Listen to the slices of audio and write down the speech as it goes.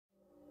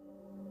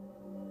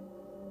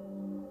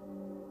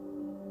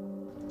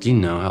Do you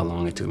know how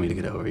long it took me to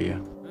get over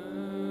you?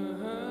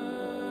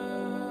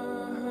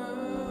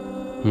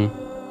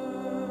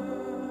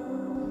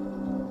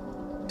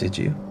 Did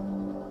you?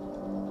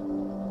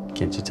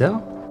 Can't you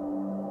tell?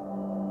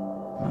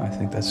 Oh, I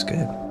think that's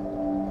good.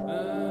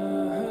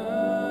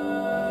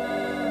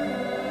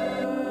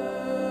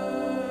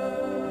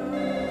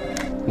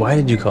 Why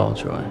did you call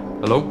Troy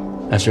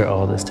Hello? after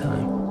all this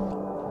time?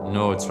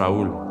 No, it's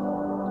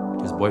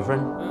Raul. His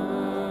boyfriend?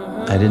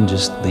 I didn't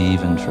just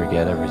leave and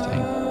forget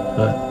everything.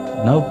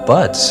 But no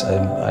buts.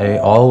 I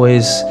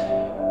always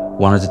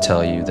wanted to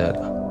tell you that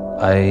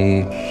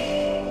I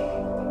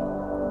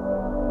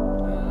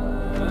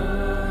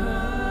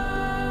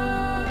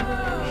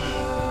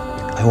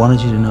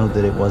wanted you to know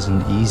that it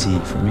wasn't easy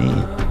for me.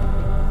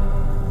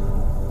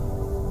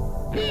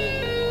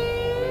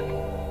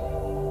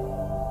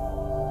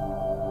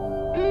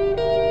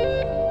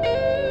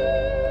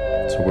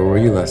 So where were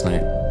you last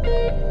night?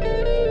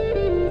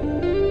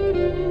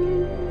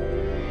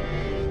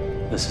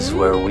 This is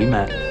where we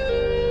met.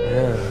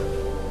 Yeah.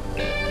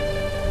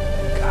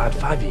 God,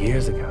 5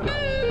 years ago.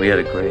 We had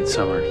a great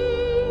summer.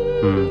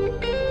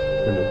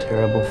 And a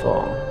terrible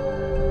fall.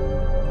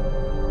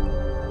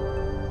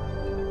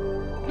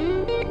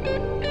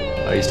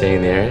 Are you staying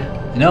in the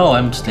area? No,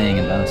 I'm staying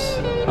in Venice.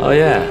 Oh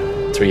yeah.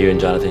 It's where you and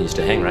Jonathan used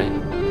to hang, right?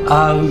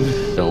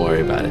 Don't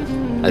worry about it.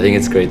 I think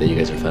it's great that you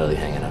guys are finally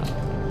hanging out.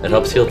 It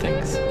helps heal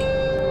things.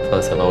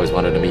 Plus, I've always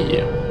wanted to meet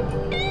you.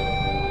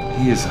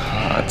 He is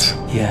hot.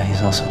 Yeah,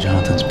 he's also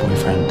Jonathan's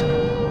boyfriend.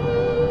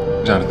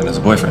 Jonathan is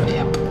a boyfriend?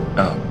 Yep.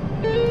 Oh.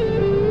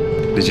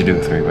 Did you do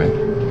a three-way?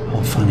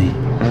 Oh, funny.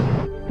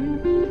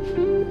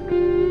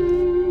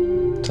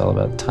 It's all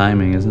about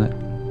timing, isn't it?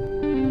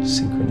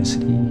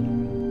 Synchronicity.